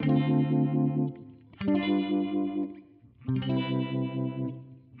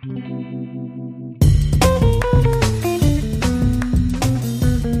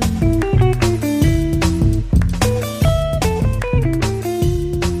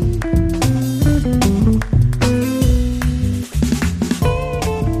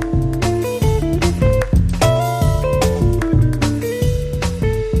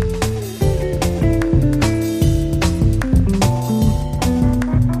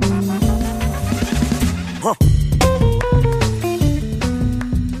Hey,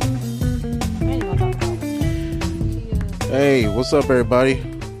 what's up, everybody?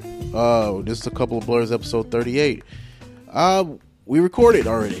 This is a couple of blurs, episode 38. We recorded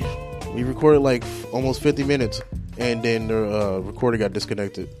already. We recorded like almost 50 minutes, and then the recorder got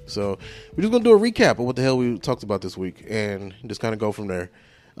disconnected. So we're just gonna do a recap of what the hell we talked about this week, and just kind of go from there.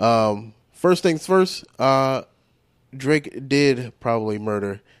 First things first. Drake did probably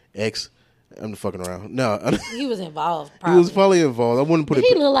murder X. I'm fucking around. No, he was involved. Probably. He was probably involved. I wouldn't put but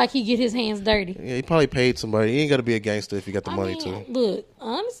it. He looked like he get his hands dirty. Yeah, he probably paid somebody. He ain't got to be a gangster if you got the money to. Look,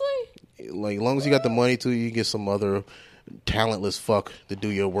 honestly, like as long as you got the money to, you can get some other talentless fuck to do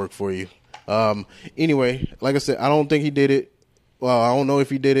your work for you. Anyway, like I said, I don't think he did it. Well, I don't know if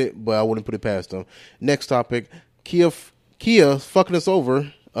he did it, but I wouldn't put it past him. Next topic: Kia fucking us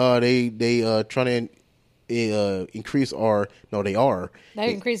over. They trying to increase our. No, they are. They're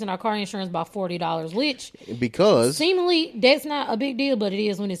increasing our car insurance by $40, which because seemingly that's not a big deal, but it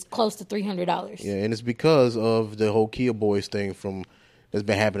is when it's close to $300. Yeah, and it's because of the whole Kia Boys thing that's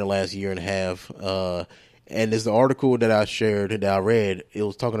been happening the last year and a half. And there's the article that I shared that I read. It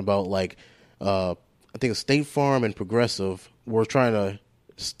was talking about like I think State Farm and Progressive were trying to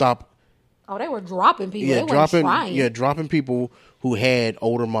stop. Oh, they were dropping people. Yeah, they weren't trying. Yeah, dropping people who had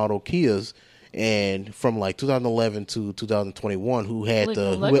older model Kias. And from like 2011 to 2021, who had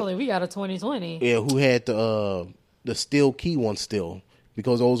luckily we got a 2020. Yeah, who had the steel key ones still,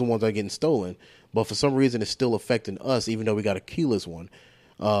 because those are the ones that are getting stolen. But for some reason, it's still affecting us, even though we got a keyless one.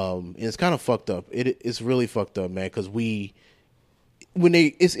 And it's kind of fucked up. It's really fucked up, man. Because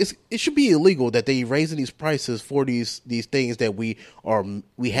it should be illegal that they raising these prices for these things that we have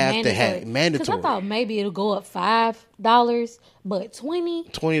mandatory. To have mandatory. Because I thought maybe it'll go up $5, but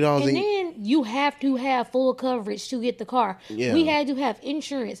 $20, and then you have to have full coverage to get the car. Yeah. We had to have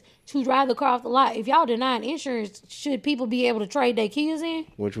insurance to drive the car off the lot. If y'all denying insurance, should people be able to trade their keys in?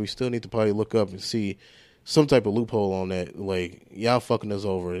 Which we still need to probably look up and see some type of loophole on that. Like, y'all fucking us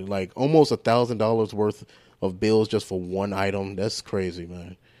over. Like almost $1,000 worth of bills just for one item. That's crazy,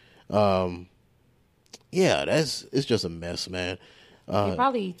 man. Yeah, it's just a mess, man. They're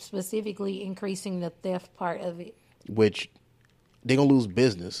probably specifically increasing the theft part of it, which they're gonna lose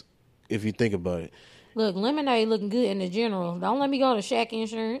business if you think about it. Look, Lemonade looking good in the general. Don't let me go to Shack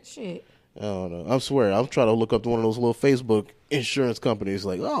Insurance. Shit. I don't know. I swear, I'm trying to look up one of those little Facebook insurance companies.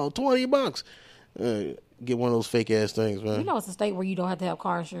 Like, oh, $20. Get one of those fake ass things, man. You know, it's a state where you don't have to have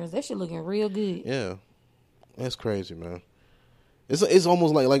car insurance. That shit looking real good. Yeah. That's crazy, man. It's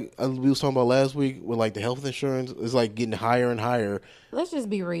almost like we was talking about last week with like the health insurance. It's like getting higher and higher. Let's just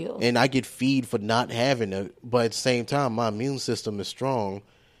be real. And I get feed for not having it, but at the same time, my immune system is strong.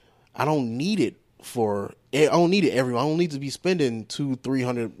 I don't need it I don't need it I don't need to be spending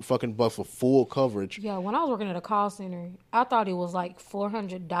 $200-300 fucking bucks for full coverage. Yeah, when I was working at a call center, I thought it was like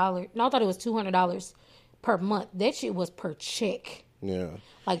 $400. No, I thought it was $200 per month. That shit was per check. Yeah.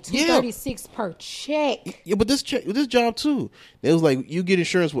 Like $236 per check. Yeah, but this job too. It was like, you get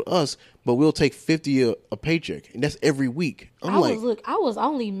insurance with us, but we'll take $50 a paycheck, and that's every week. I was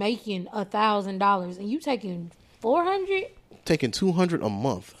only making $1,000, and you taking $400? Taking $200 a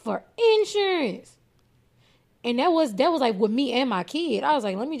month for insurance. And that was like with me and my kid. I was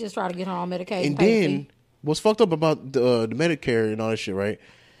like, let me just try to get her on medication. And then what's fucked up about the Medicare and all that shit, right?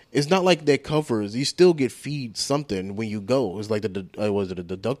 It's not like that covers. You still get feed something when you go. It's like was it a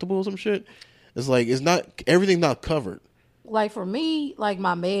deductible or some shit? It's like it's not everything's not covered. Like for me, like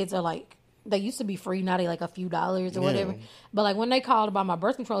my meds are like they used to be free. Now they like a few dollars or whatever. But like when they called about my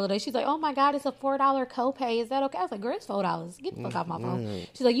birth control today, she's like, "Oh my God, it's a $4 copay. Is that okay?" I was like, "Girl, it's $4. Get the fuck off my phone."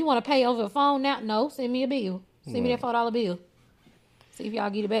 She's like, "You want to pay over the phone now?" No, send me a bill. Send me that $4 bill. See if y'all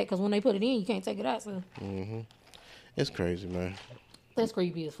get it back, because when they put it in, you can't take it out. So it's crazy, man. That's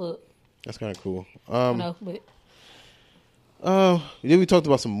creepy as fuck. That's kind of cool. I know, but then we talked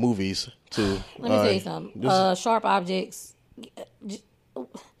about some movies too. Let me tell you something. Sharp Objects.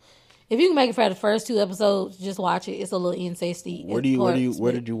 If you can make it for the first 2 episodes, just watch it. It's a little incesty. Where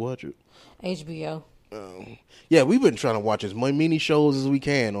did you watch it? HBO. Yeah, we've been trying to watch as many shows as we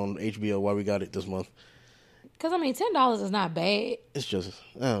can on HBO while we got it this month. Because, I mean, $10 is not bad. It's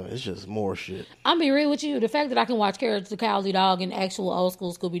just more shit. I'm be real with you. The fact that I can watch Courage the Cowardly Dog and actual old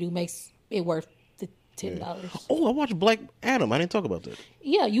school Scooby-Doo makes it worth the $10. Yeah. Oh, I watched Black Adam. I didn't talk about that.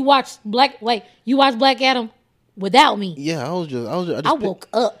 Yeah, you watched Black Adam without me. Yeah, I woke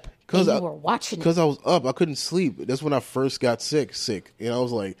up and you were watching it. Because I was up. I couldn't sleep. That's when I first got sick. You know, I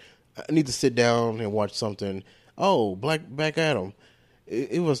was like, I need to sit down and watch something. Oh, Black Adam.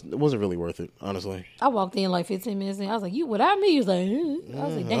 It wasn't really worth it, honestly. I walked in like 15 minutes in. I was like, "You without me?" He was like, I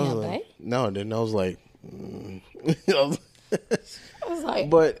was like, "Damn, babe." No, and then I was like, I was like,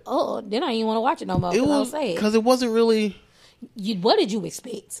 But oh, then I didn't want to watch it no more. Because it wasn't really. What did you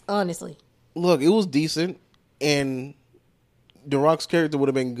expect? Honestly, Look, it was decent, and The Rock's character would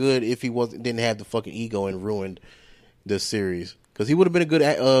have been good if he didn't have the fucking ego and ruined this series. Because he would have been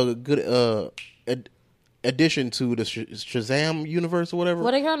a good addition to the Shazam universe or whatever.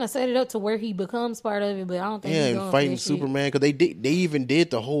 Well, they kind of set it up to where he becomes part of it, but I don't think he's and fighting Superman, because they even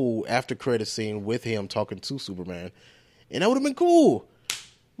did the whole after credit scene with him talking to Superman, and that would have been cool.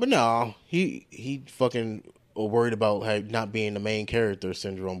 But no, he fucking worried about not being the main character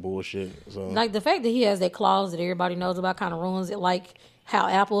syndrome bullshit. So like the fact that he has that clause that everybody knows about kind of ruins it. Like how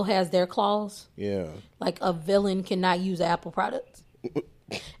Apple has their clause. Yeah, like a villain cannot use Apple products.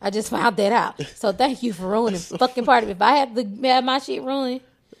 I just found that out. So thank you for ruining fucking part of it. If I had to have my shit ruined,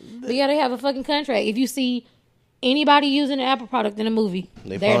 we gotta have a fucking contract. If you see anybody using an Apple product in a movie,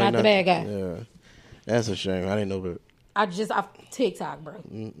 they're not the bad guy. Yeah, that's a shame. I didn't know that. TikTok, bro.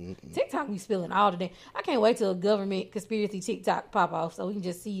 TikTok be spilling all the day. I can't wait till a government conspiracy TikTok pop off so we can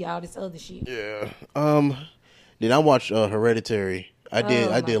just see all this other shit. Yeah. Then I watched Hereditary. I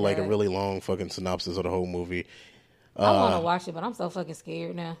did like a really long fucking synopsis of the whole movie. I want to watch it, but I'm so fucking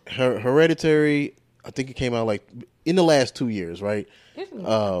scared now. Hereditary, I think it came out like in the last 2 years, right? I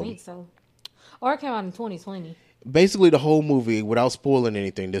think so. Or it came out in 2020. Basically, the whole movie, without spoiling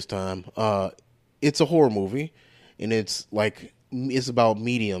anything this time, it's a horror movie, and it's about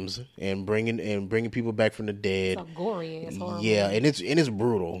mediums and bringing people back from the dead. It's a gory ass horror movie. Yeah, and it's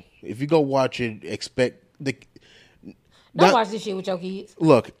brutal. If you go watch it, expect the. Don't watch this shit with your kids.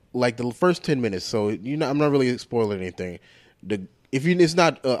 Look, like the first 10 minutes. So I'm not really spoiling anything. It's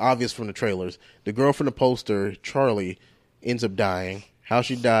not obvious from the trailers. The girl from the poster, Charlie, ends up dying. How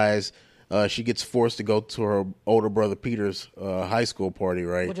she dies, she gets forced to go to her older brother Peter's high school party,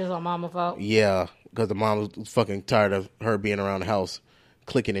 right? Which is her mama's fault. Yeah, because the mom was fucking tired of her being around the house,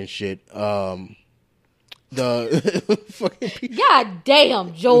 clicking and shit. The fucking God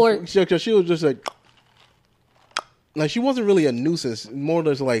damn, George. She was just like she wasn't really a nuisance, more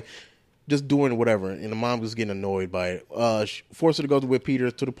just like just doing whatever, and the mom was getting annoyed by it. She forced her to go with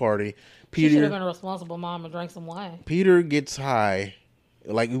Peter to the party. She should have been a responsible mom and drank some wine. Peter gets high,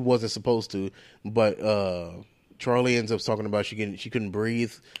 like he wasn't supposed to, but Charlie ends up talking about she couldn't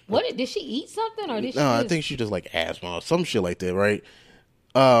breathe. What did she eat something or did she? No, I think she just like asthma or some shit like that, right?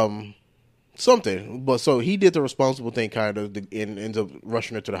 Something. But so he did the responsible thing, kind of, and ends up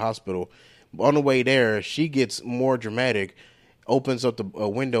rushing her to the hospital. On the way there, she gets more dramatic, opens up a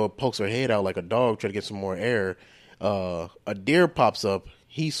window, pokes her head out like a dog, trying to get some more air. A deer pops up.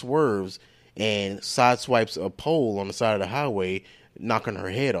 He swerves and sideswipes a pole on the side of the highway, knocking her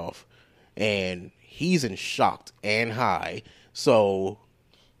head off. And he's in shock and high. So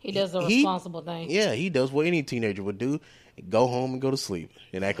he does the responsible thing. Yeah, he does what any teenager would do. Go home and go to sleep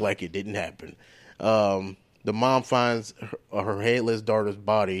and act like it didn't happen. The mom finds her headless daughter's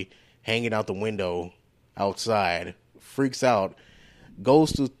body hanging out the window outside, freaks out,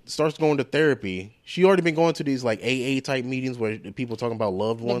 starts going to therapy. She already been going to these like AA type meetings where people talking about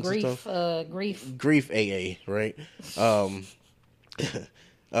loved ones and stuff. Grief AA, right?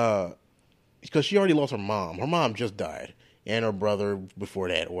 Because she already lost her mom. Her mom just died, and her brother before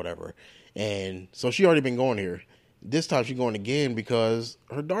that, or whatever. And so she already been going here. This time she's going again because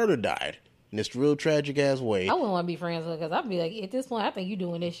her daughter died in this real tragic ass way. I wouldn't want to be friends with her because I'd be like, at this point, I think you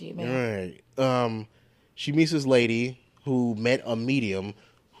doing this shit, man. Right. She meets this lady who met a medium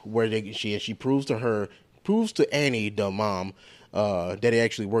where she proves to Annie, the mom, that it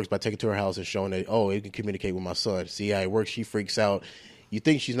actually works by taking to her house and showing that, it can communicate with my son. See how it works. She freaks out. You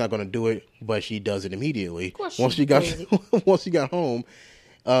think she's not going to do it, but she does it immediately. Of course once she got home,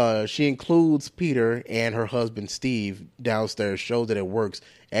 she includes Peter and her husband Steve downstairs, shows that it works.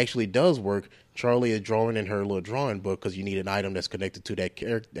 Actually does work. Charlie is drawing in her little drawing book because you need an item that's connected to that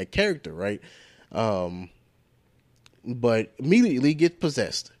character, right? But immediately gets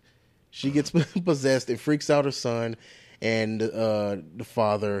possessed. She gets possessed and freaks out her son and the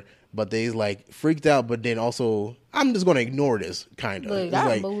father. But they like freaked out, but then also I'm just gonna ignore this kind of. Look,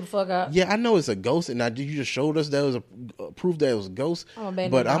 I moved the fuck out. Yeah, I know it's a ghost, and you just showed us that was a proof that it was a ghost.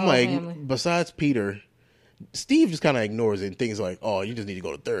 But I'm like, besides Peter, Steve just kind of ignores it and thinks like, "Oh, you just need to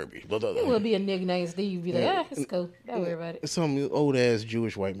go to therapy." It would be a nigga named Steve. Be like, it's cool. Don't worry about it. Some old ass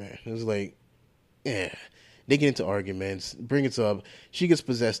Jewish white man. It was like, yeah. They get into arguments. Bring it up. She gets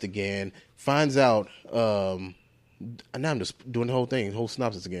possessed again. Finds out. Now I'm just doing the whole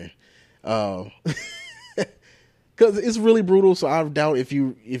synopsis again. Because it's really brutal, so I doubt if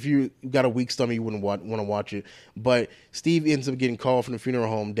you got a weak stomach, you wouldn't want to watch it. But Steve ends up getting called from the funeral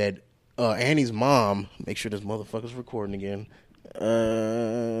home that Annie's mom, make sure this motherfucker's recording again.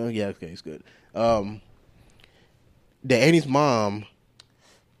 Yeah, okay, it's good. The Annie's mom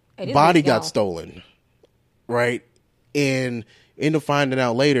body got stolen, right? And end up finding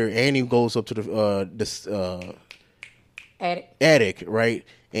out later, Annie goes up to the attic, right,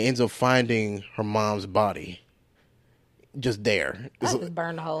 and ends up finding her mom's body just there. I just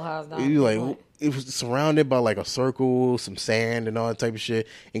burned the whole house down. It was surrounded by like a circle, some sand, and all that type of shit,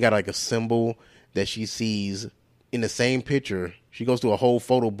 and got like a symbol that she sees in the same picture. She goes to a whole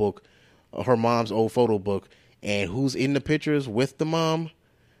photo book, her mom's old photo book, and who's in the pictures with the mom?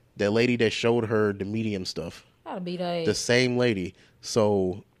 That lady that showed her the medium stuff. Gotta be that. The same lady.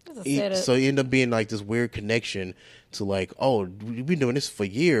 So it ended up being like this weird connection to like, oh, we've been doing this for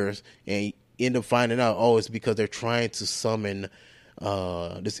years, and you end up finding out, oh, it's because they're trying to summon.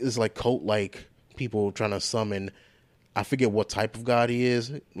 This is like cult like people trying to summon. I forget what type of god he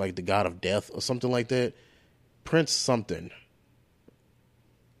is, like the god of death or something like that. Prince something,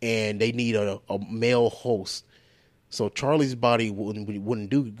 and they need a male host. So Charlie's body wouldn't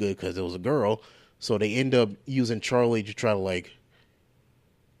do good because it was a girl. So they end up using Charlie to try to like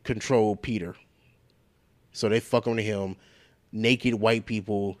control Peter. So they fucking with him. Naked white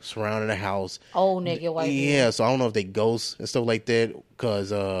people surrounding the house. Old naked white people. Yeah, so I don't know if they ghosts and stuff like that.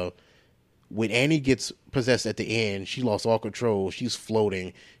 Because when Annie gets possessed at the end, she lost all control. She's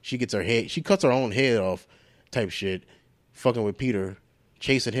floating. She cuts her own head off type shit. Fucking with Peter.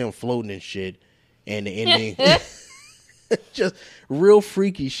 Chasing him, floating and shit. And the ending... just real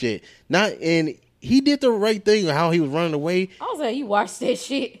freaky shit. And he did the right thing how he was running away. I was like, you watched that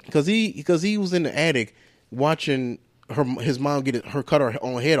shit because he was in the attic watching his mom cut her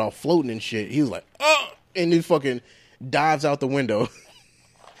own head off, floating and shit. He was like, oh, and he fucking dives out the window.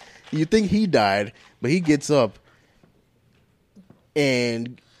 You think he died, but he gets up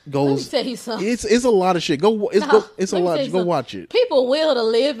and goes. Let me tell you something. It's a lot of shit. It's a lot. Go watch it. People will to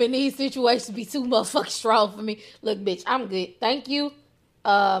live in these situations be too motherfucking strong for me. Look, bitch, I'm good. Thank you.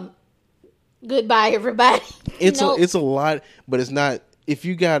 Goodbye, everybody. It's a lot, but it's not. If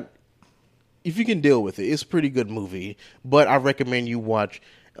you can deal with it, it's a pretty good movie. But I recommend you watch.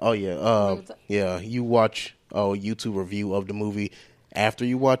 Oh yeah, you watch a YouTube review of the movie after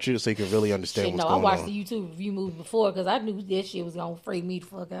you watch it, so you can really understand what's going on. I watched the YouTube review movie before because I knew this shit was gonna freak me the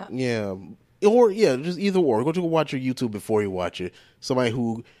fuck out. Yeah, just either or. Go watch your YouTube before you watch it. Somebody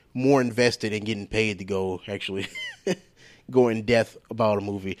who more invested in getting paid to go actually go in depth about a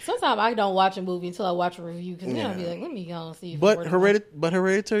movie. Sometimes I don't watch a movie until I watch a review because then I'll be like, let me go and see. But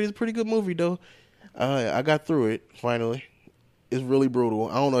Hereditary is a pretty good movie though. I got through it finally. It's really brutal.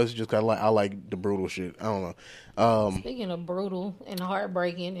 I don't know. It's just because I like the brutal shit. I don't know. Speaking of brutal and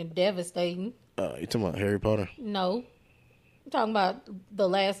heartbreaking and devastating. You talking about Harry Potter? No. I'm talking about The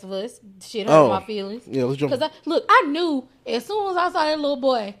Last of Us. Shit hurt my feelings. Yeah, let's jump. Because I knew as soon as I saw that little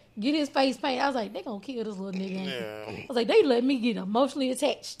boy get his face painted, I was like, they gonna kill this little nigga. Yeah. I was like, they let me get emotionally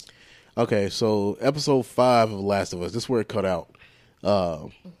attached. Okay, so episode 5 of Last of Us. This is where it cut out.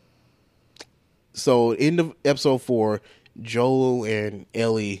 So in the episode 4, Joel and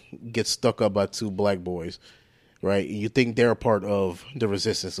Ellie get stuck up by 2 black boys, right? And you think they're a part of the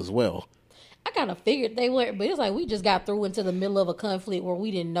resistance as well. I kind of figured they were, but it's like we just got through into the middle of a conflict where we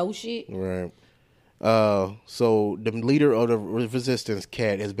didn't know shit. Right. So the leader of the resistance,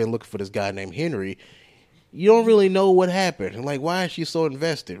 Kat, has been looking for this guy named Henry. You don't really know what happened. Like, why is she so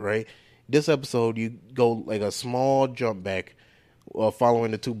invested, right? This episode, you go like a small jump back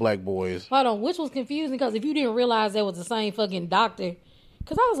following the 2 black boys. Hold on, which was confusing because if you didn't realize that was the same fucking doctor,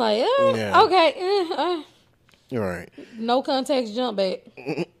 because I was like, okay. You're right. No context jump back.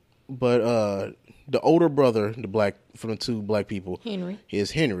 But the older brother, from the 2 black people, Henry,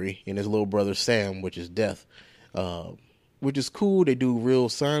 is Henry, and his little brother Sam, which is Death, which is cool. They do real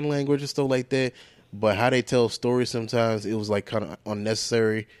sign language and stuff like that. But how they tell stories sometimes, it was like kind of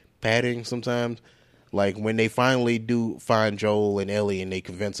unnecessary padding sometimes. Like when they finally do find Joel and Ellie and they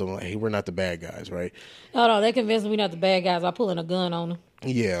convince them, like, hey, we're not the bad guys, right? No, they convinced them we're not the bad guys by pulling a gun on them.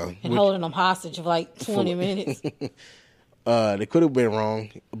 Yeah. And holding them hostage for like 20 minutes. They could have been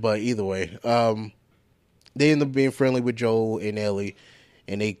wrong, but either way. They end up being friendly with Joel and Ellie,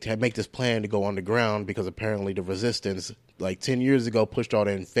 and they make this plan to go underground because apparently the resistance, like 10 years ago, pushed all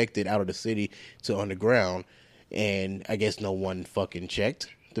the infected out of the city to underground, and I guess no one fucking checked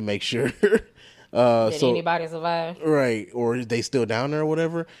to make sure. Did anybody survive? Right, or they still down there or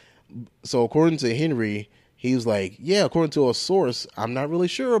whatever. So according to Henry, he was like, yeah, according to a source I'm not really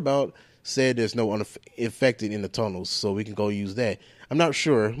sure about, said there's no infected in the tunnels, so we can go use that. I'm not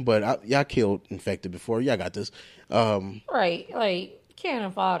sure, but y'all killed infected before. Y'all got this. Right, like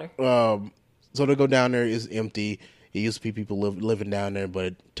Cannon fodder. So they go down there. It's empty. It used to be people living down there,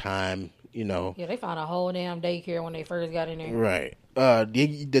 but time, Yeah, they found a whole damn daycare when they first got in there. Right.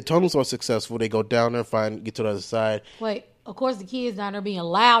 The tunnels are successful. They go down there, get to the other side. Wait, of course the kids down there being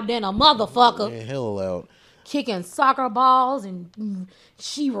loud than a motherfucker. Yeah, hella loud. Kicking soccer balls and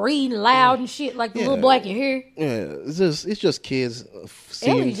she reading loud and shit like the little boy can hear. Yeah, it's just kids.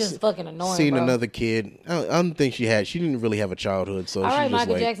 Ellie's just fucking annoying. Seeing bro. another kid. I don't think she didn't really have a childhood, so All she right, just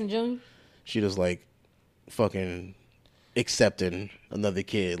Michael like Jackson Jr. she just like fucking accepting another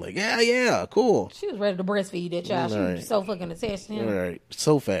kid. Like yeah, cool. She was ready to breastfeed that child. She was so fucking attached to him. All right,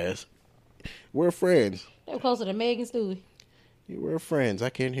 so fast. We're friends. They were closer to Meg and Stewie. We're friends. I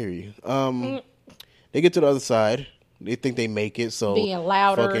can't hear you. They get to the other side. They think they make it. So being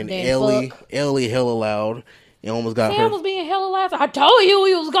louder fucking than Ellie hella loud. And almost got Sam her. was being hella loud. I told you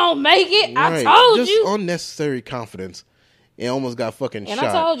we was gonna make it. Right. I told Just you. unnecessary confidence. And almost got fucking And shot.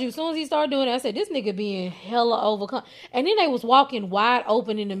 I told you, as soon as he started doing it, I said, this nigga being hella overcome. And then they was walking wide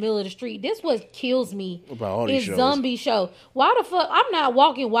open in the middle of the street. This what kills me. About all these shows. Zombie show. Why the fuck? I'm not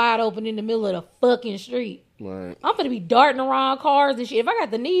walking wide open in the middle of the fucking street. Right. I'm finna be darting around cars and shit. If I got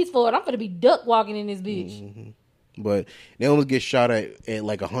the needs for it, I'm finna be duck walking in this bitch. Mm-hmm. But they almost get shot at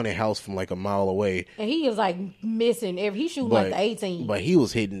like a haunted house from like a mile away. And he is like missing he shooting like the 18. But he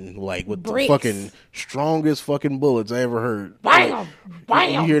was hitting like with Bricks. the fucking strongest fucking bullets I ever heard. Bam!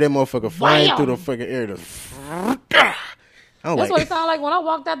 Bam! You hear that motherfucker flying Bam! through the fucking air. That's what it sounded like when I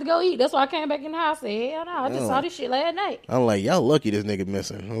walked out to go eat. That's why I came back in the house and said, hell no, I just saw this shit last night. I'm like, y'all lucky this nigga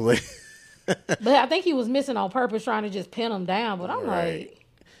missing. I was like, but I think he was missing on purpose trying to just pin him down. But I'm like...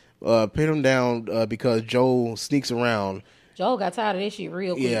 pin him down because Joel sneaks around. Joel got tired of this shit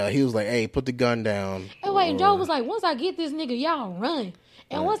real quick. Yeah, he was like, hey, put the gun down. And wait, and Joel was like, once I get this nigga, y'all run.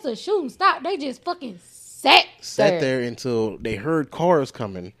 And once the shooting stopped, they just fucking sat there until they heard cars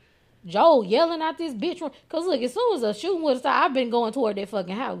coming. Joel yelling at this bitch. Because look, as soon as the shooting would have stopped, I've been going toward that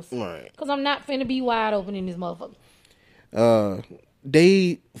fucking house. Right. Because I'm not finna be wide open in this motherfucker.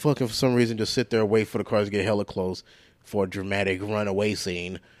 They fucking, for some reason, just sit there and wait for the cars to get hella close for a dramatic runaway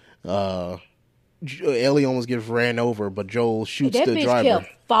scene. Ellie almost gets ran over, but Joel shoots the driver. That bitch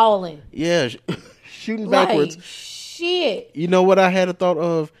kept falling. Yeah, shooting backwards. Like, shit. You know what I had a thought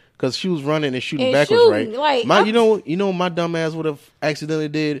of? Because she was running and shooting backwards, right? Like, you know what my dumb ass would have accidentally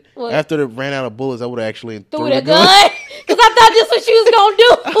did? What? After they ran out of bullets, I would have actually threw the gun. Because I thought that's what she was going to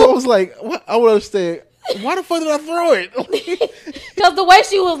do. I was like, what? I would have said, why the fuck did I throw it? Because the way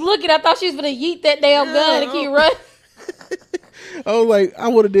she was looking, I thought she was going to yeet that damn gun and keep running. I was like, I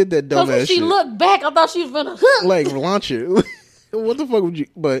would have did that dumb ass when she shit. looked back, I thought she was going to like launch it. What the fuck would you?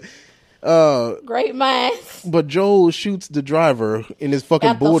 But great minds. But Joel shoots the driver in his fucking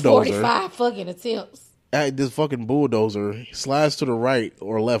After bulldozer. 45 fucking attempts. At this fucking bulldozer, slides to the right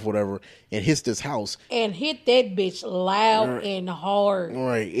or left, whatever, and hits this house and hit that bitch loud and hard.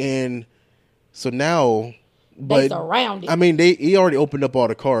 Right, and so now, they surrounded. I mean, he already opened up all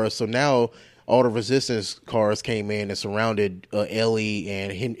the cars, so now all the resistance cars came in and surrounded Ellie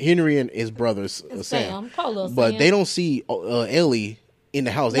and Henry and his brother Sam. But they don't see Ellie in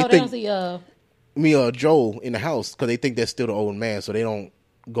the house. No, they don't see Joel in the house because they think that's still the old man, so they don't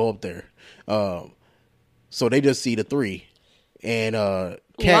go up there. So they just see the three. And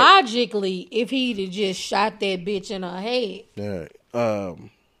Kat, logically, if he'd have just shot that bitch in her head. Yeah.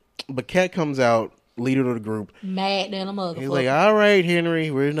 But Kat comes out, leader of the group. Mad than a motherfucker. He's like, all right,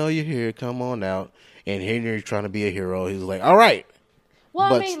 Henry, we know you're here. Come on out. And Henry's trying to be a hero. He's like, all right.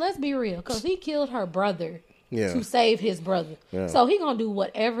 Well, I mean, let's be real. Because he killed her brother to save his brother. Yeah. So he going to do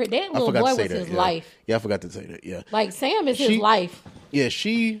whatever. That little boy was his life. Yeah, I forgot to say that. Yeah. Like, Sam is his life. Yeah,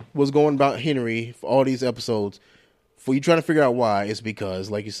 she was going about Henry for all these episodes. For you trying to figure out why, it's because,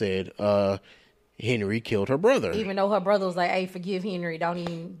 like you said, Henry killed her brother. Even though her brother was like, hey, forgive Henry. Don't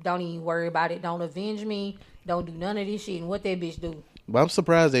even worry about it. Don't avenge me. Don't do none of this shit. And what that bitch do? But I'm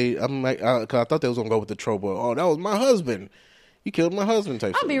surprised cause I thought they was going to go with the trope of, oh, that was my husband. You killed my husband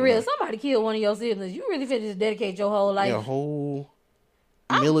type I'll be real. Somebody killed one of your siblings. You really finna just dedicate your whole life. Your whole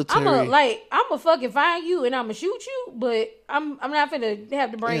military. I'm gonna fucking find you and I'm gonna shoot you, but I'm not finna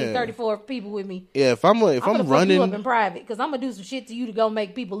have to bring 34 people with me. Yeah, if I'm running, fuck you up in private because I'm gonna do some shit to you to go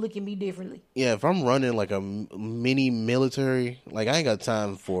make people look at me differently. Yeah, if I'm running like a mini military, like I ain't got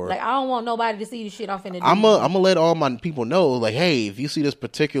time for. Like I don't want nobody to see the shit I'm finna do. I'm gonna let all my people know, like, hey, if you see this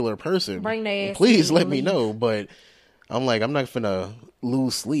particular person, bring their ass. Please let me know. But I'm like, I'm not finna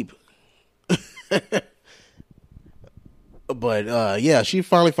lose sleep. But yeah, she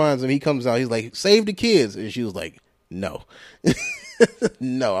finally finds him. He comes out. He's like, save the kids. And she was like, no.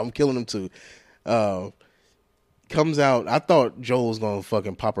 No, I'm killing them too. comes out. I thought Joel was gonna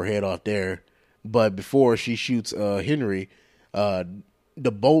fucking pop her head off there, but before she shoots Henry,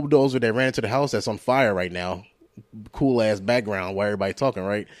 the bulldozer that ran into the house that's on fire right now, cool ass background while everybody talking,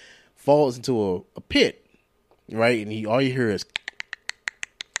 right, falls into a pit, right, and all you hear is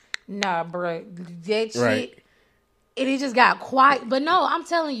nah, bro, that shit. Right. It just got quiet. But no, I'm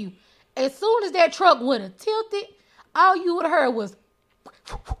telling you, as soon as that truck would have tilted, all you would have heard was.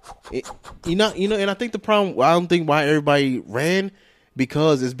 And I think the problem, I don't think why everybody ran,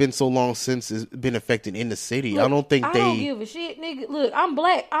 because it's been so long since it's been affected in the city. Look, I don't think I don't give a shit, nigga. Look, I'm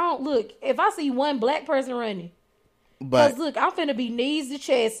black. I don't look. If I see one black person running, but cause look, I'm finna be knees to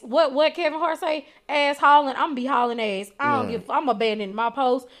chest. What Kevin Hart say? Ass hauling. I'm gonna be hauling ass. I don't give. I'm abandoning my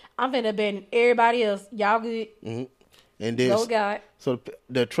post. I'm finna abandon everybody else. Y'all good? Mm-hmm. And then oh God. So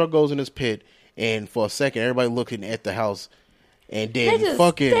the truck goes in this pit, and for a second, everybody looking at the house, and then they just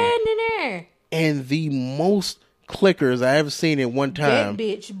fucking standing there. And the most clickers I ever seen in one time. That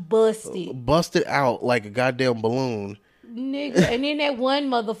bitch busted out like a goddamn balloon, nigga. And then that one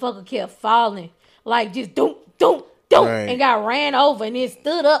motherfucker kept falling, like just don't, right. and got ran over, and then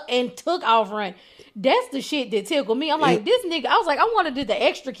stood up and took off running. That's the shit that tickled me. I'm like, this nigga. I was like, I wanted to the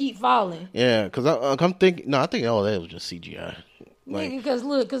extra keep falling. Yeah, because I'm thinking. No, I think all that was just CGI. Like,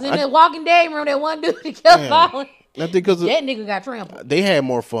 nigga, because in that Walking Dead room, that one dude that kept falling. I think because that nigga got trampled. They had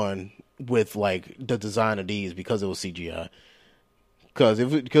more fun with like the design of these because it was CGI. Because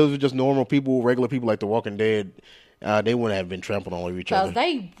if it was just normal people, regular people like the Walking Dead, they wouldn't have been trampled on each other.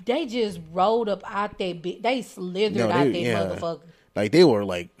 Because they just rolled up out that bitch. They slithered out that motherfucker. Like they were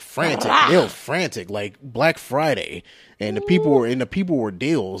like frantic. They were frantic like Black Friday, and the people were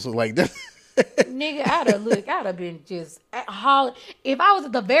deals like that. Nigga, I'd have been just hollering. If I was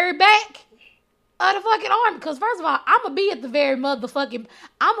at the very back of the fucking army, because first of all, I'm gonna be at the very motherfucking.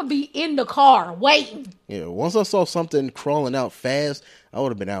 I'm gonna be in the car waiting. Yeah, once I saw something crawling out fast, I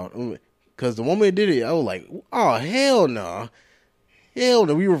would have been out. Because the moment it did it, I was like, "Oh hell no, hell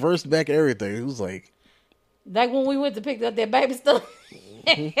no!" We reversed back everything. It was like when we went to pick up that baby stuff.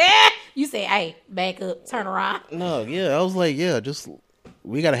 You say, "Hey, back up, turn around." No, yeah, I was like, yeah, just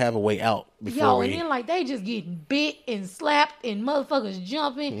we gotta have a way out before and then like they just getting bit and slapped and motherfuckers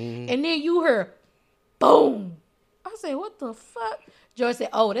jumping, and then you hear, boom. I said, "What the fuck?" George said,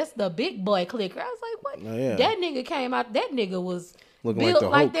 "Oh, that's the big boy clicker." I was like, "What?" Oh, yeah. That nigga came out. That nigga was looking built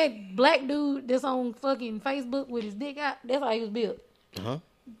like that black dude that's on fucking Facebook with his dick out. That's how he was built. Uh-huh.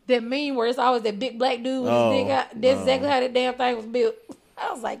 That meme where it's always that big black dude with his dick out. That's exactly how that damn thing was built.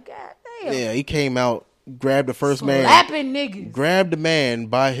 I was like, God damn. Yeah, he came out, grabbed the first man, slapping niggas, grabbed the man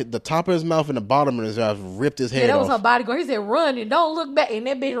by the top of his mouth and the bottom of his mouth, ripped his head off. That was her bodyguard. He said, "Run and don't look back," and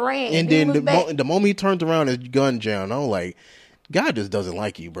that bitch ran. And then the moment he turned around, his gun jammed. I was like, God just doesn't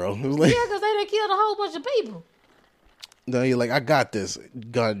like you, bro. It was like, yeah, because they done killed a whole bunch of people. No, you're like, I got this.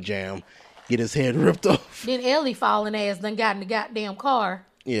 Gun jam, get his head ripped off. Then Ellie falling ass done got in the goddamn car.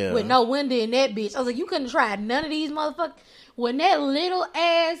 Yeah, with no window in that bitch. I was like, you couldn't try none of these motherfuckers. When that little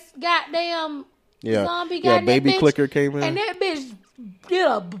ass goddamn zombie got baby that bitch, clicker came in, and that bitch did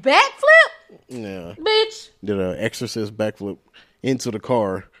a backflip. Yeah, bitch did an exorcist backflip into the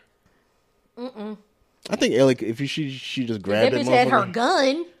car. I think Ellie, if she just grabbed that bitch had her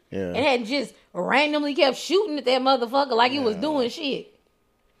gun, and had just randomly kept shooting at that motherfucker like it was doing shit.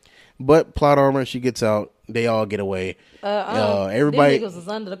 But plot armor, she gets out. They all get away. Everybody, them niggas was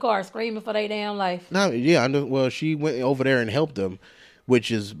under the car screaming for their damn life. No, yeah, I know. Well, she went over there and helped them,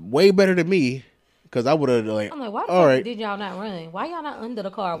 which is way better than me. Because I would have like. I'm like, why the fuck did y'all not run? Why y'all not under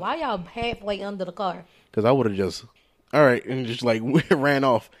the car? Why y'all halfway under the car? Because I would have just, all right, and just like ran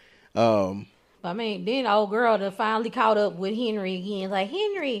off. I mean, then the old girl that finally caught up with Henry again. Like,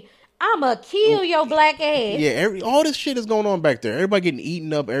 Henry, I'ma kill your black ass. Yeah, all this shit is going on back there. Everybody getting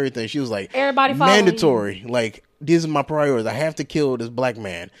eaten up, everything. She was like, everybody mandatory. You. Like, these are my priorities. I have to kill this black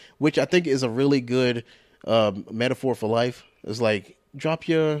man, which I think is a really good metaphor for life. It's like, drop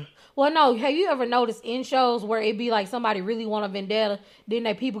your. Well, no. Have you ever noticed in shows where it be like somebody really want a vendetta, then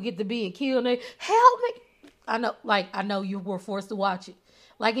they people get to being killed, and they help me? I know you were forced to watch it.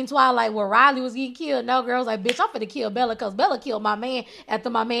 Like in Twilight, where Riley was getting killed, no girl's like, bitch, I'm finna kill Bella because Bella killed my man after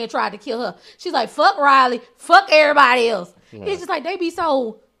my man tried to kill her. She's like, fuck Riley, fuck everybody else. Yeah. It's just like they be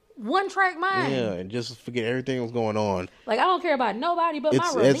so one-track mind. Yeah, and just forget everything was going on. Like, I don't care about nobody but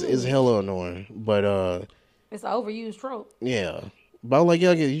my revenge. It's hella annoying, but it's an overused trope. Yeah, but I'm like,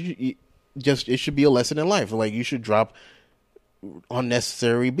 yeah, it should be a lesson in life. Like, you should drop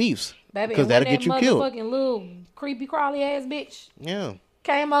unnecessary beefs because that'll get you killed. Motherfucking little creepy crawly ass bitch. Yeah.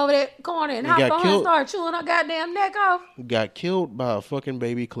 Came over that corner and hopped on her and started chewing her goddamn neck off. Got killed by a fucking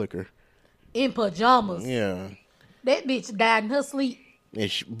baby clicker. In pajamas. Yeah. That bitch died in her sleep.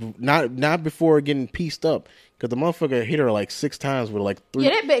 And not before getting pieced up, because the motherfucker hit her like 6 times with like 3. Yeah,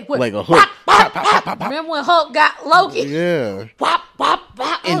 that bitch went like a hook. Pop, pop, pop. Remember when Hulk got Loki? Yeah. Pop, pop,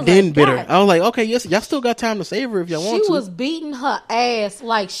 pop. And then bit her. I was like, okay, yes, y'all still got time to save her if y'all want to. She was beating her ass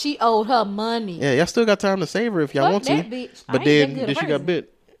like she owed her money. Yeah, y'all still got time to save her if y'all want to. Bitch. But then she got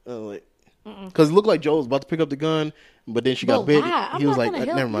bit. Because it looked like Joe was about to pick up the gun, but then she got bit. He was like,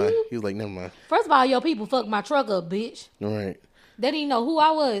 never mind. He was like, never mind. First of all, your people fucked my truck up, bitch. Right. They didn't know who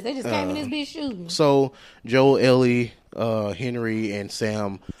I was. They just came in this bitch shooting. So Joe, Ellie, Henry, and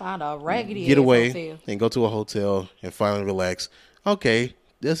Sam find a raggedy get away hotel and go to a hotel and finally relax. Okay,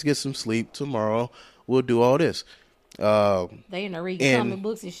 let's get some sleep. Tomorrow we'll do all this. They in there reading comic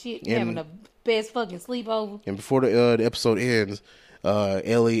books and shit, having the best fucking sleepover. And before the episode ends,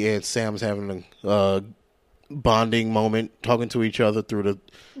 Ellie and Sam's having a bonding moment, talking to each other through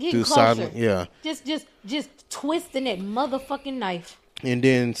silent. Yeah, just twisting that motherfucking knife. And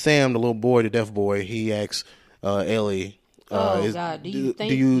then Sam, the little boy, the deaf boy, he asks Ellie, God, do you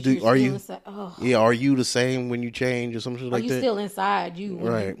think are you are you the same when you change or something like that? Are you still inside you?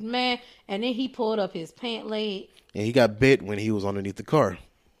 Right. Man, and then he pulled up his pant leg. And he got bit when he was underneath the car.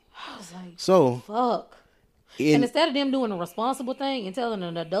 I was like, so fuck. And instead of them doing a responsible thing and telling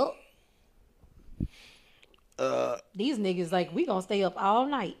an adult, these niggas like, we gonna stay up all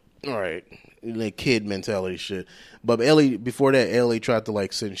night. All right. Like kid mentality shit. But Ellie, before that, Ellie tried to,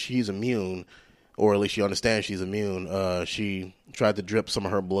 like, since she's immune, or at least she understands she's immune, she tried to drip some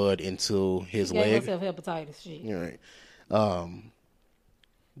of her blood into his leg. Gave herself hepatitis shit. All right.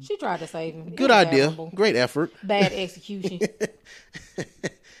 She tried to save him. Good idea. Terrible. Great effort. Bad execution.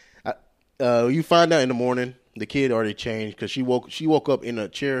 You find out in the morning the kid already changed because she woke up in a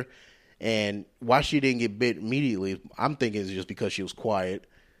chair, and why she didn't get bit immediately, I'm thinking it's just because she was quiet.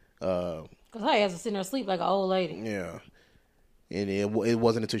 Because her ass was sitting there asleep like an old lady. Yeah. And it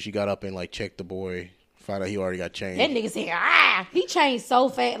wasn't until she got up and, like, checked the boy, found out he already got changed. That nigga said, he changed so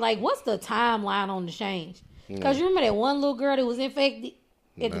fast. Like, what's the timeline on the change? Because you remember that one little girl that was infected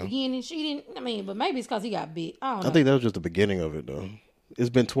at the beginning? She didn't, but maybe it's because he got bit. I don't know. I think that was just the beginning of it, though. It's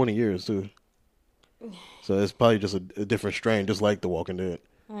been 20 years, too. So it's probably just a different strain, just like The Walking Dead.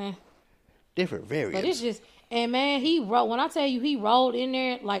 Different variants. But it's just, and man, when I tell you he rolled in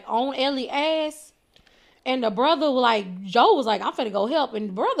there, like, on Ellie's ass, and the brother, like, Joe was like, I'm finna go help, and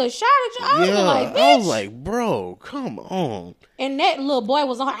the brother shot at Joe. I was like, bro, come on. And that little boy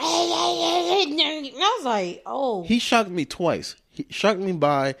was on her, I was like, oh. He shocked me twice. He shocked me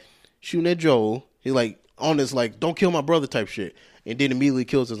by shooting at Joel. He, like, on this, like, don't kill my brother type shit, and then immediately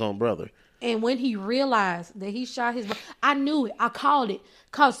kills his own brother. And when he realized that he shot his brother, I knew it. I called it.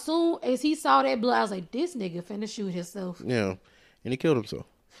 Because soon as he saw that blood, I was like, this nigga finna shoot himself. Yeah. And he killed himself.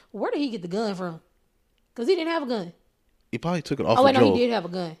 Where did he get the gun from? Because he didn't have a gun. He probably took it off of Joel. No, he did have a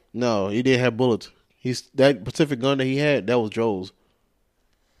gun. No, he didn't have bullets. That specific gun that he had, that was Joel's.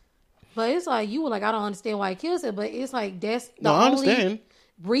 But it's like, you were like, I don't understand why he kills it. But it's like, that's the I only understand.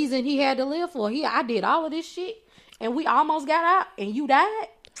 Reason he had to live for. I did all of this shit. And we almost got out. And you died.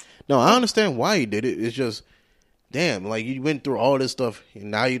 No, I understand why he did it. It's just, damn, like, you went through all this stuff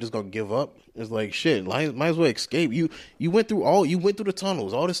and now you just gonna give up. It's like, shit, might as well escape. You went through the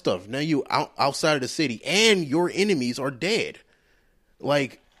tunnels, all this stuff. Now you outside of the city and your enemies are dead.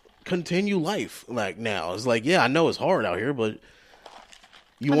 Like, continue life. Like, now it's like, yeah, I know it's hard out here, but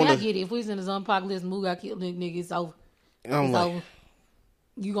I get it. If we was in a zombie apocalypse movie, I killed nigga, it's over. It's over.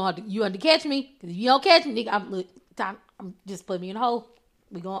 You have to catch me. Because if you don't catch me, nigga, I'm just put me in a hole.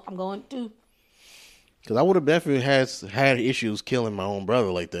 I'm going to. Because I would have definitely had issues killing my own brother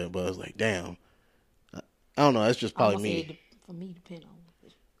like that. But I was like, damn. I don't know. That's just probably me. For me, depend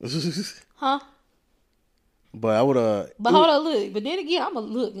on. Huh? But I would have. But hold on, look. But then again, I'm going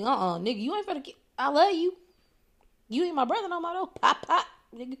to look. Nigga, you ain't finna. I love you. You ain't my brother no more, though. Pop, pop,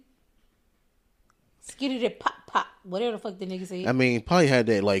 nigga. Skitty that pop, pop. Whatever the fuck the nigga said. I mean, probably had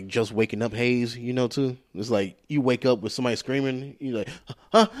that, like, just waking up haze, too. It's like, you wake up with somebody screaming. You're like,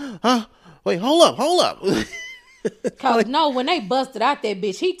 huh? Wait, hold up. Cause no, when they busted out that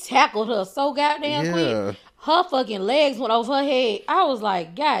bitch, he tackled her so goddamn quick. Her fucking legs went over her head. I was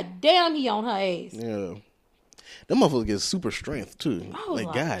like, God damn, he on her ass. Yeah. Them motherfuckers get super strength, too.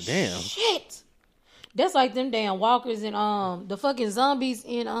 Like, god damn. Shit. That's like them damn walkers and the fucking zombies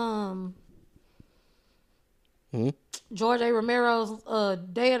in George A. Romero's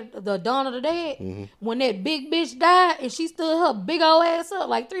the Dawn of the Dead. Mm-hmm. When that big bitch died and she stood her big old ass up,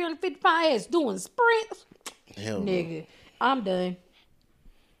 like 350-pound ass, doing sprints. Hell nigga, no. I'm done.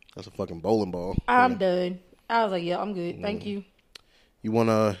 That's a fucking bowling ball. I'm done. I was like, yeah, I'm good. Thank you. You want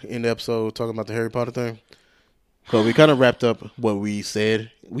to end the episode talking about the Harry Potter thing? So we kind of wrapped up what we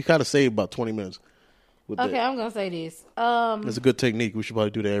said. We kind of saved about 20 minutes. Okay, I'm gonna say this. It's a good technique. We should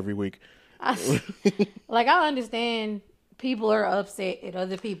probably do that every week. I understand people are upset at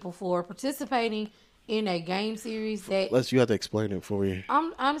other people for participating in a game series that You have to explain it for you.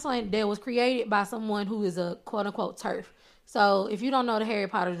 I'm saying that was created by someone who is a quote unquote TERF. So if you don't know the Harry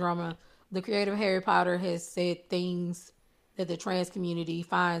Potter drama, the creator of Harry Potter has said things that the trans community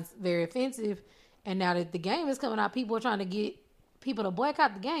finds very offensive, and now that the game is coming out, people are trying to get people to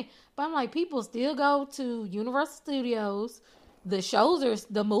boycott the game. But I'm like, people still go to Universal Studios.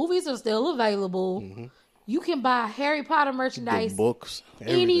 The movies are still available. Mm-hmm. You can buy Harry Potter merchandise, the books,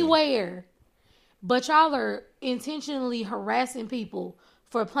 everything. Anywhere. But y'all are intentionally harassing people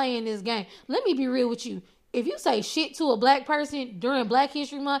for playing this game. Let me be real with you. If you say shit to a black person during Black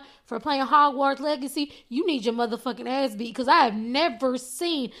History Month for playing Hogwarts Legacy, you need your motherfucking ass beat. Because I have never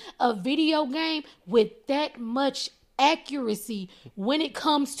seen a video game with that much accuracy when it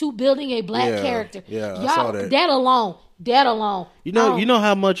comes to building a black character. Yeah, y'all, I saw that. That alone. You know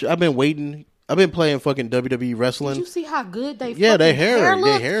how much I've been waiting. I've been playing fucking WWE wrestling. Did you see how good they their hair looked?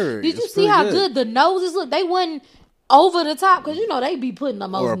 Their hair. Did you see how good the noses look? They wasn't over the top because they be putting the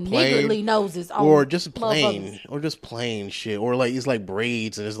most niggardly noses on, or just plain shit, or like it's like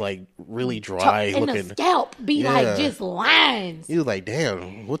braids and it's like really dry and looking. The scalp be like just lines. He was like,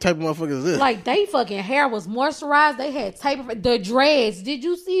 damn, what type of motherfucker is this? Like they fucking hair was moisturized. They had tape. The dreads. Did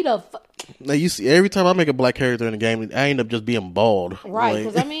you see the? Now you see, every time I make a black character in the game, I end up just being bald. Right,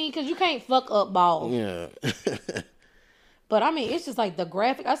 because because you can't fuck up bald. Yeah. But it's just like the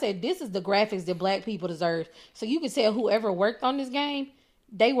graphic. I said, this is the graphics that black people deserve. So you can tell whoever worked on this game,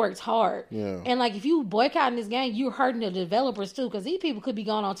 they worked hard. Yeah. And like if you boycotting this game, you're hurting the developers too, because these people could be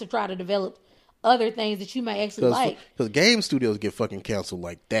going on to try to develop other things that you may actually like. Because game studios get fucking canceled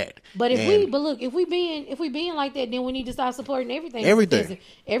like that. But if we being like that, then we need to stop supporting everything. Everything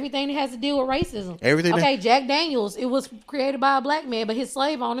that has to deal with racism. Everything. Okay, Jack Daniels, it was created by a black man, but his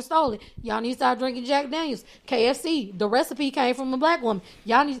slave owner stole it. Y'all need to stop drinking Jack Daniels. KFC, the recipe came from a black woman.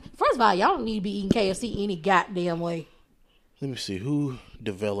 First of all, y'all don't need to be eating KFC any goddamn way. Let me see who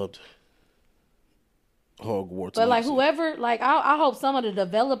developed Hogwarts. But like whoever, I hope some of the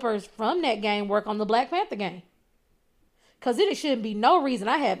developers from that game work on the Black Panther game. Because it shouldn't be no reason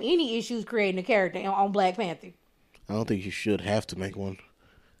I have any issues creating a character on Black Panther. I don't think you should have to make one.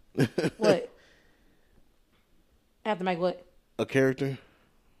 What? Have to make what? A character?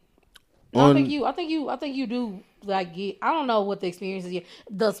 No, I think you do get. I don't know what the experience is yet.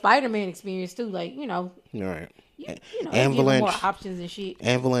 The Spider-Man experience too, All right. Avalanche, more options and shit.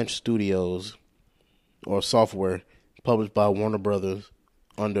 Avalanche Studios, or software, published by Warner Brothers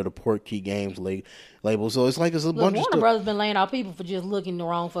under the Portkey Games label. So it's like it's a bunch of stuff. Warner Brothers been laying out people for just looking the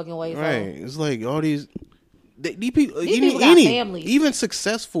wrong fucking way. Right. So. It's like all these people, got families. Even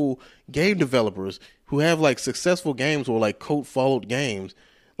successful game developers who have like successful games or like cult followed games,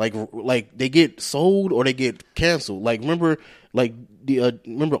 like they get sold or they get canceled. Like remember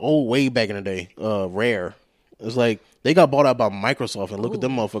old way back in the day, Rare. It's like they got bought out by Microsoft, and look at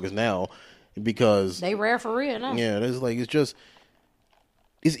them motherfuckers now. Because they Rare for real now. Yeah, it's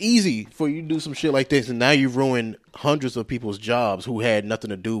easy for you to do some shit like this, and now you've ruined hundreds of people's jobs who had nothing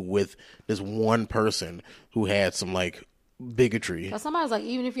to do with this one person who had some like bigotry. But somebody's like,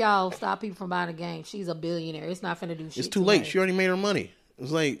 even if y'all stop people from buying a game, she's a billionaire. It's not finna do shit. It's too late. She already made her money.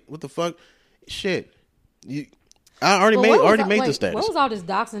 It's like, what the fuck? Shit. I already made the status. What was all this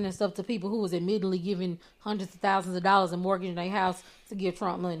doxing and stuff to people who was admittedly giving hundreds of thousands of dollars in mortgage in their house to give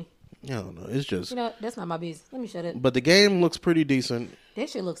Trump money? I don't know. It's just... that's not my business. Let me shut up. But the game looks pretty decent.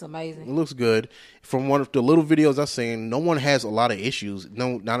 That shit looks amazing. It looks good. From one of the little videos I've seen, no one has a lot of issues.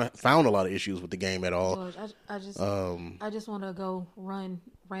 No, not found a lot of issues with the game at all. George, I just want to go run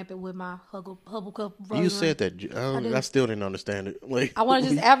rampant with my Hubble Cup. You said that. I still didn't understand it. Like, I want to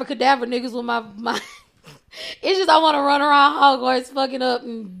just abracadabra niggas with my It's just I want to run around Hogwarts fucking up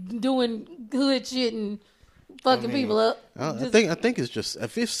and doing hood shit and fucking people up. I think it's just,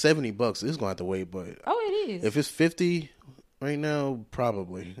 if it's $70, it's going to have to wait. But it is. If it's 50 right now,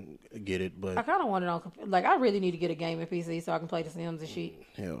 probably get it. But I kind of want it on. I really need to get a gaming PC so I can play The Sims and shit.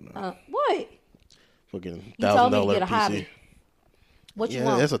 Hell no. What? Fucking $1,000 you told me to get a PC. hobby. What you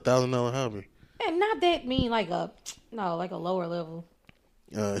want? That's $1,000 hobby. And not that mean like a lower level.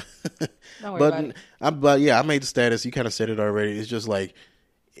 Don't worry about it. I made the status. You kind of said it already. It's just like,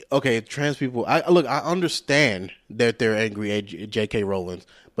 okay, trans people. I understand that they're angry at J.K. Rowling,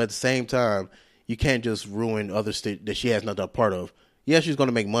 but at the same time, you can't just ruin other shit that she has not a part of. Yeah, she's going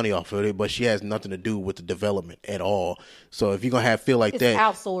to make money off of it, but she has nothing to do with the development at all. So if you're going to feel like It's that,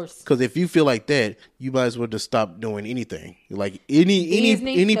 outsourced. because if you feel like that, you might as well just stop doing anything. Like any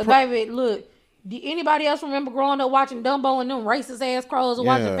Disney, baby, look. Did anybody else remember growing up watching Dumbo and them racist ass crows or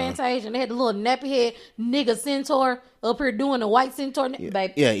watching Fantasia and they had the little nappy head nigga centaur up here doing the white centaur?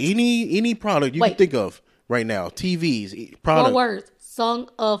 Baby. Yeah, any product you can think of right now, TVs, product. 4 words, Song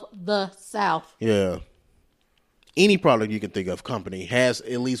of the South. Yeah. Any product you can think of, company has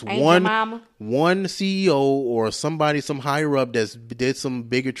at least one CEO or somebody, some higher up that's did some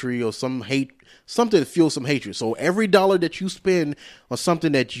bigotry or some hate, something that fuels some hatred. So every dollar that you spend on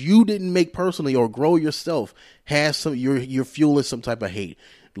something that you didn't make personally or grow yourself has some, you're fueling some type of hate.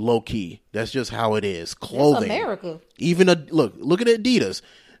 Low key. That's just how it is. Clothing. That's America. Even look at Adidas.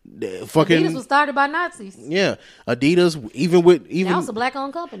 Adidas was started by Nazis. Yeah, Adidas. Now it's a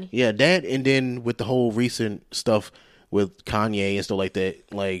black-owned company. Yeah, that, and then with the whole recent stuff with Kanye and stuff like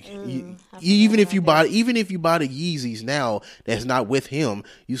that. Like, even if you buy the Yeezys now, that's not with him.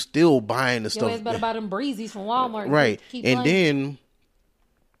 You still buying the stuff. It's better buy them Breezes from Walmart, right? And then.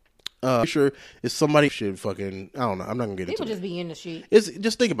 Sure, it's somebody should fucking, I don't know. I'm not gonna get into it. People just be in the shit. It's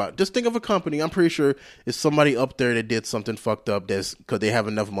just think about it. Just think of a company. I'm pretty sure it's somebody up there that did something fucked up. That's because they have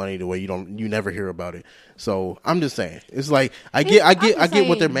enough money to where you never hear about it. So I'm just saying, it's like I get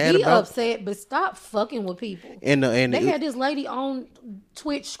what they're mad about. Be upset, but stop fucking with people. And they had this lady on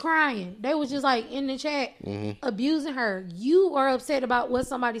Twitch crying. They was just like in the chat abusing her. You are upset about what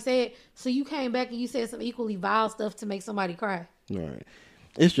somebody said, so you came back and you said some equally vile stuff to make somebody cry. All right.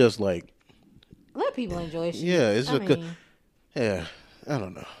 It's just like, let people enjoy shit. Yeah, it's just yeah. I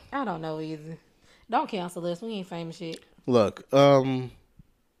don't know. I don't know either. Don't cancel us. We ain't famous shit. Look, it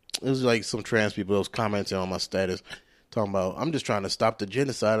was like some trans people that was commenting on my status, talking about I'm just trying to stop the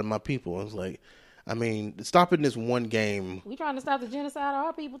genocide of my people. I was like, I mean, stopping this one game. We trying to stop the genocide of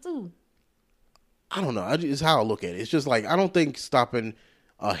our people too. I don't know. It's how I look at it. It's just like I don't think stopping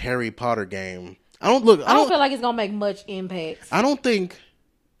a Harry Potter game. I don't feel like it's gonna make much impact. I don't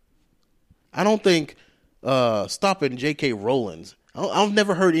think stopping J.K. Rowling's. I've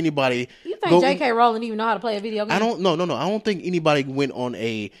never heard anybody. You think J.K. Rowling even know how to play a video game? No. I don't think anybody went on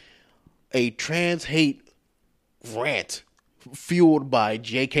a trans hate rant fueled by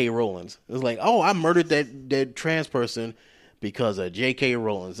J.K. Rowling's. It's like, oh, I murdered that trans person because of J.K.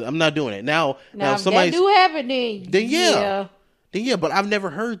 Rowling's. I'm not doing it now. Now if somebody do happen, then yeah. Yeah, but I've never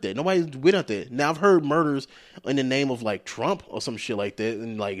heard that. Nobody went out there. Now I've heard murders in the name of like Trump or some shit like that,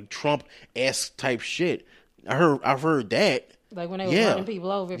 and like Trump-esque type shit. I've heard that. Like when they were running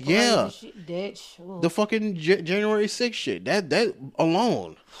people over. Yeah. Shit, the fucking January 6th shit. That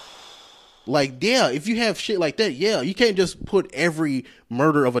alone. Like, yeah, if you have shit like that, yeah, you can't just put every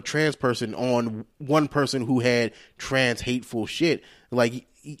murder of a trans person on one person who had trans hateful shit. Like,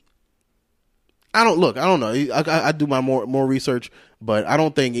 I don't know. I do my more research, but I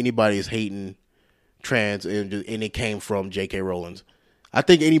don't think anybody is hating trans and it came from J.K. Rowling's. I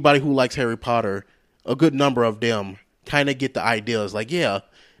think anybody who likes Harry Potter, a good number of them kind of get the ideas. Like, yeah,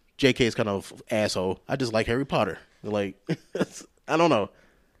 J.K. is kind of asshole. I just like Harry Potter. Like, I don't know.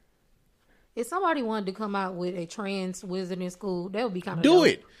 If somebody wanted to come out with a trans wizard in school, that would be kind of dope. Do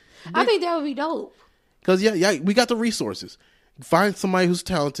it. I think that would be dope. Because, yeah, we got the resources. Find somebody who's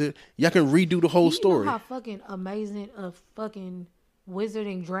talented. Y'all can redo the whole story. You know how fucking amazing a fucking wizard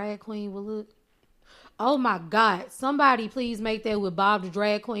and drag queen would look? Oh my God. Somebody please make that with Bob the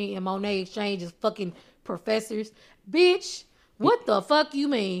drag queen and Monet Exchange as fucking professors. Bitch, what the fuck you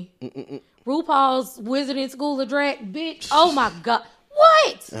mean? RuPaul's Wizarding School of Drag? Bitch, oh my God.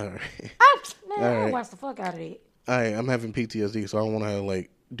 What? All right. I watch the fuck out of it. All right, I'm having PTSD, so I don't want to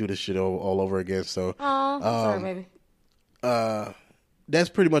like do this shit all over again. So, sorry, baby. That's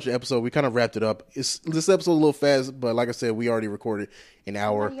pretty much the episode. We kind of wrapped it up. This episode a little fast, but like I said, we already recorded an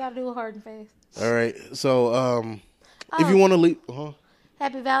hour. You gotta do it hard and fast. All right. So, if you want to leave,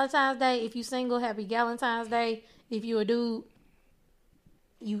 Happy Valentine's Day. If you single, happy Galentine's Day. If you a dude,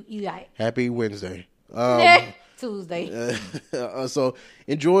 you like. Happy Wednesday. Tuesday. So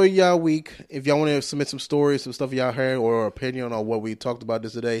enjoy y'all week. If y'all want to submit some stories, some stuff y'all heard, or opinion on what we talked about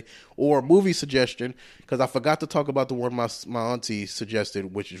this today, or a movie suggestion, because I forgot to talk about the one my auntie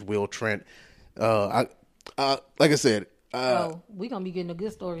suggested, which is Will Trent. Like I said, we gonna be getting a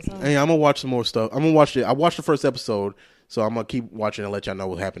good story soon. Hey, I'm gonna watch some more stuff. I'm gonna watch it. I watched the first episode, so I'm gonna keep watching and let y'all know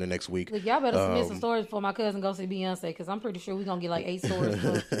what's happening next week. Look, y'all better submit some stories before my cousin go see Beyonce, because I'm pretty sure we gonna get like 8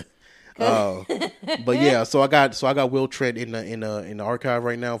 stories. But yeah, so I got Will Trent in the archive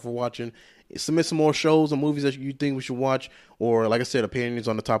right now for watching. Submit some more shows or movies that you think we should watch, or like I said, opinions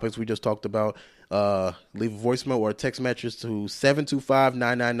on the topics we just talked about. Leave a voicemail or a text message to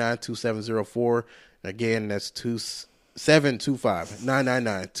 725-999-2704. Again, that's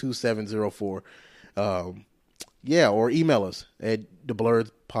 725-999-2704. Yeah, or email us at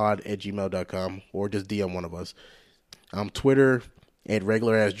theblerdpod@gmail.com, or just DM one of us. I'm Twitter at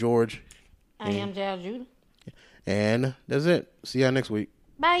regular_George. I am Jal Judah. And that's it. See y'all next week.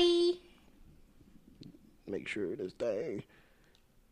 Bye. Make sure this thing.